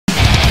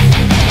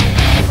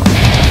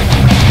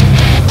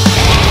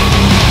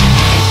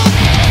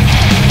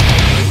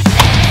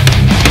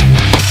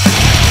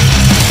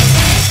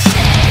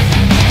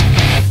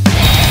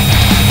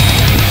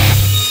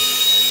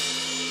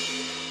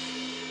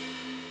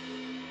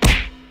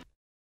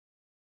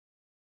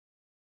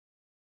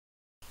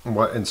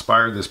what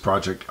inspired this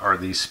project are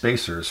these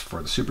spacers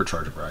for the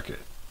supercharger bracket,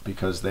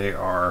 because they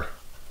are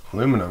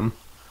aluminum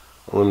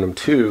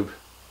tube,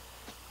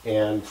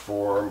 and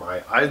for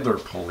my idler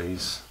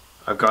pulleys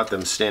I've got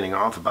them standing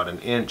off about 1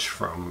 inch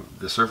from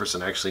the surface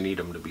and I actually need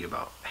them to be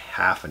about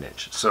 1/2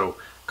 inch. So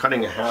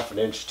cutting a 1/2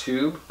 inch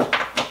tube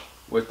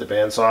with the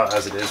bandsaw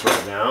as it is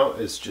right now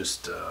is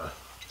just a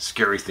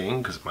scary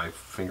thing because my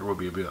finger will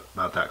be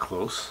about that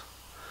close.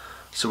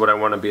 So what I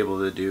want to be able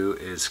to do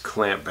is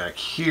clamp back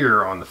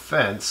here on the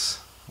fence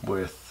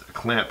with a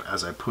clamp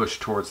as I push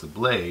towards the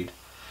blade,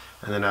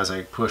 and then as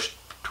I push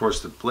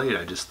towards the blade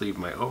I just leave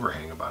my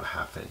overhang about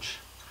 1/2 inch.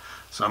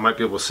 So I might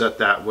be able to set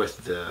that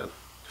with the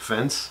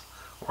fence,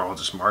 or I'll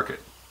just mark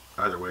it.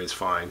 Either way is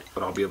fine,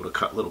 but I'll be able to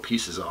cut little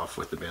pieces off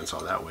with the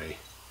bandsaw that way,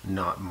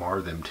 not mar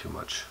them too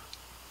much.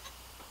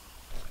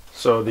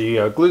 So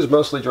the glue's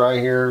mostly dry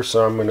here,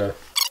 so I'm gonna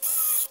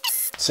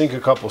sink a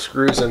couple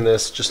screws in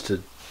this just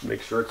to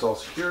make sure it's all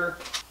secure,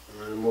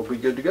 and we'll be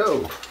good to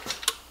go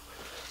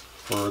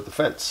for the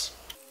fence.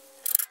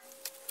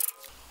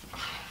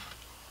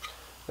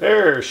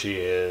 There she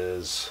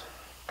is.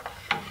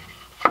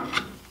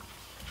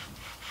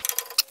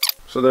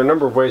 So there are a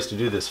number of ways to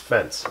do this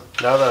fence.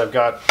 Now that I've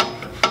got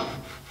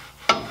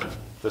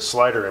the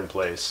slider in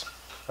place,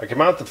 I can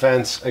mount the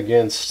fence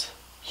against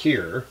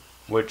here,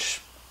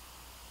 which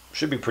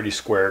should be pretty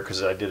square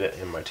because I did it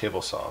in my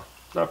table saw.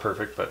 Not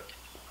perfect, but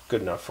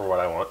good enough for what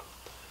I want.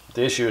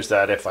 The issue is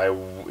that if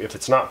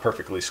it's not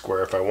perfectly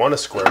square, if I want to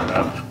square it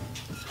up,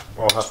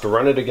 I'll have to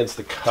run it against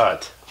the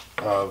cut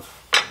of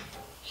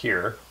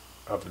here,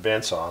 of the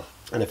bandsaw.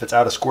 And if it's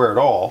out of square at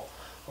all,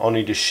 I'll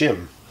need to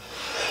shim,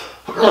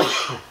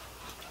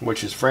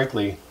 which is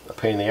frankly a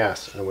pain in the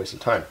ass and a waste of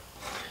time.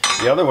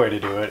 The other way to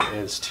do it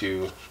is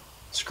to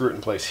screw it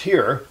in place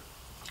here,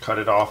 cut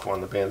it off on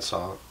the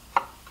bandsaw,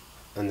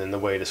 and then the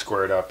way to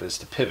square it up is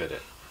to pivot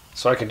it.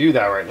 So I can do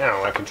that right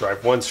now. I can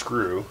drive one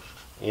screw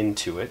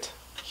into it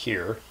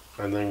here,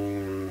 and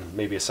then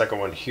maybe a second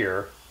one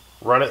here,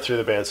 run it through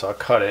the bandsaw,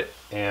 cut it,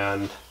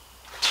 and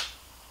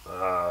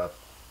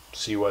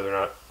see whether or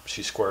not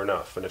she's square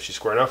enough. And if she's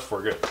square enough,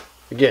 we're good.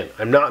 Again,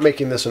 I'm not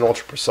making this an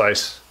ultra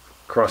precise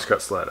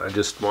crosscut sled. I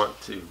just want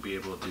to be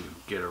able to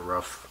get a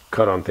rough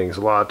cut on things.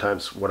 A lot of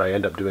times what I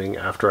end up doing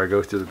after I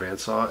go through the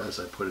bandsaw is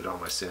I put it on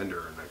my sander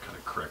and I kind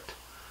of correct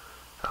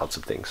out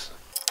some things.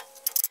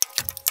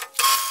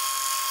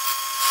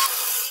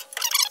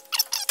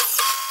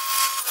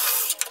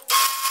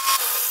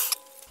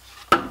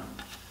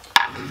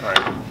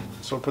 Alright,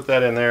 so we'll put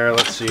that in there.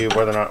 Let's see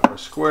whether or not we're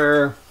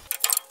square.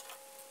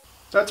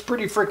 That's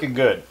pretty freaking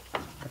good.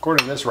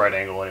 According to this right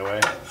angle anyway.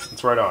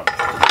 It's right on.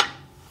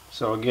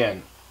 So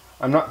again,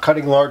 I'm not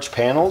cutting large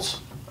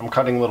panels, I'm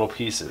cutting little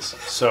pieces.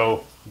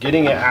 So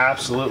getting it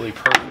absolutely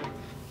perfect,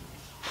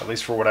 at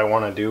least for what I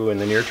want to do in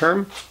the near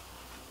term,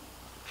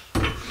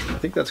 I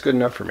think that's good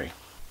enough for me.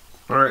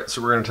 Alright,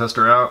 so we're going to test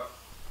her out.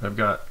 I'm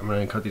going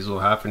to cut these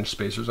little 1/2 inch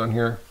spacers on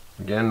here.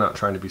 Again, not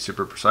trying to be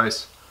super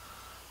precise.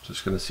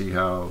 Just going to see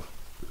how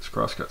this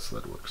crosscut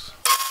sled works.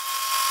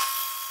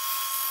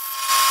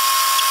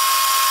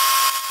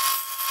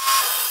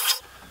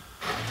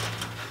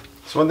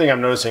 So one thing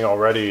I'm noticing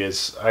already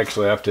is I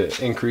actually have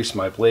to increase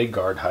my blade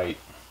guard height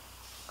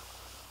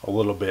a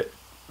little bit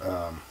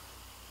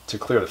to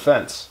clear the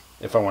fence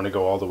if I want to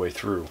go all the way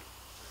through.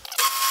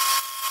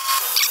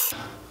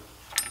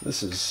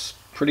 This is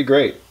pretty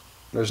great.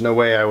 There's no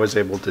way I was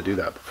able to do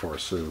that before,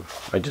 so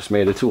I just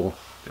made a tool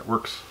that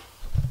works.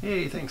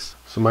 Yay, thanks.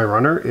 So my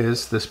runner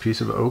is this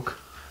piece of oak,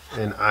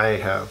 and I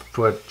have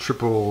put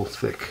triple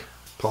thick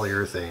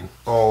polyurethane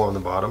all on the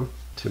bottom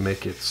to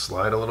make it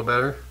slide a little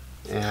better.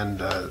 And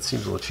it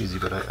seems a little cheesy,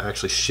 but I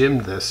actually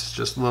shimmed this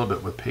just a little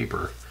bit with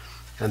paper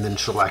and then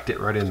shellacked it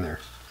right in there.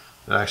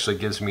 It actually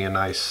gives me a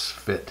nice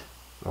fit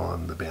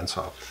on the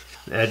bandsaw.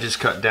 The edge is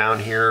cut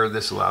down here.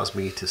 This allows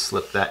me to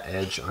slip that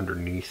edge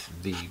underneath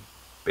the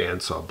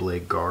bandsaw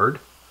blade guard.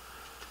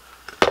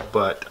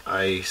 But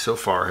I so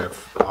far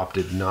have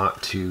opted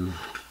not to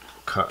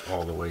cut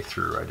all the way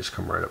through. I just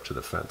come right up to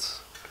the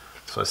fence.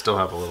 So I still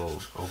have a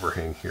little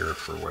overhang here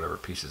for whatever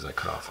pieces I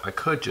cut off. I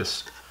could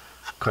just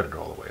cut it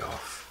all the way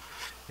off,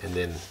 and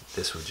then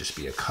this would just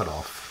be a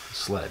cut-off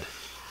sled.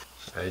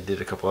 I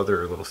did a couple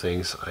other little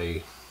things.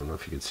 I don't know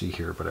if you can see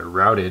here, but I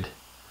routed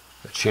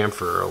a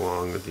chamfer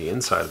along the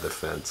inside of the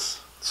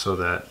fence so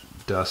that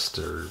dust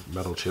or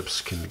metal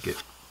chips can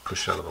get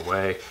pushed out of the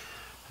way.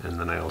 And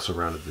then I also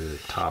rounded the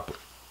top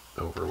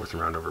over with a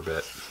roundover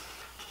bit.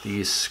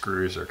 These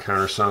screws are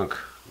countersunk.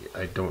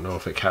 I don't know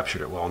if I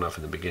captured it well enough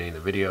in the beginning of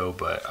the video,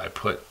 but I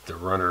put the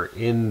runner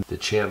in the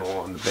channel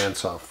on the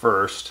bandsaw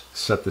first,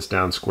 set this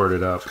down, squared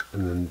it up,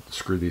 and then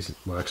screwed these,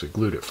 well actually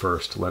glued it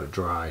first to let it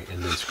dry,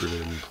 and then screwed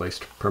it in place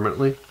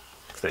permanently.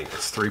 I think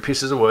it's 3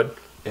 pieces of wood,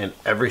 and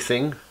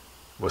everything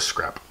was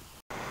scrap.